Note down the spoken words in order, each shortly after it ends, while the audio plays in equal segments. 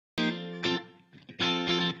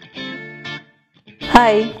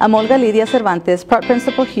Hi, I'm Olga L. Cervantes, part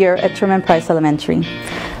principal here at Truman Price Elementary.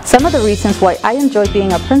 Some of the reasons why I enjoy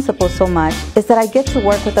being a principal so much is that I get to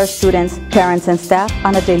work with our students, parents, and staff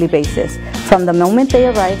on a daily basis, from the moment they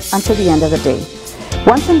arrive until the end of the day.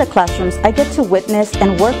 Once in the classrooms, I get to witness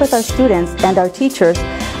and work with our students and our teachers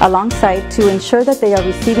alongside to ensure that they are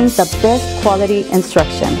receiving the best quality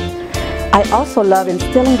instruction. I also love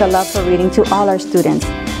instilling the love for reading to all our students.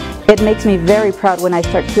 It makes me very proud when I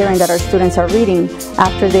start hearing that our students are reading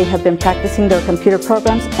after they have been practicing their computer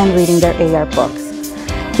programs and reading their AR books.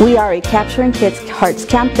 We are a Capturing Kids' Hearts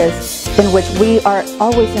campus in which we are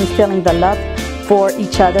always instilling the love for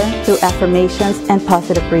each other through affirmations and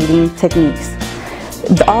positive reading techniques.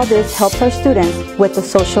 All this helps our students with the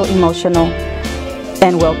social, emotional,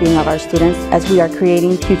 and well-being of our students as we are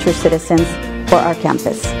creating future citizens for our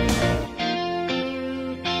campus.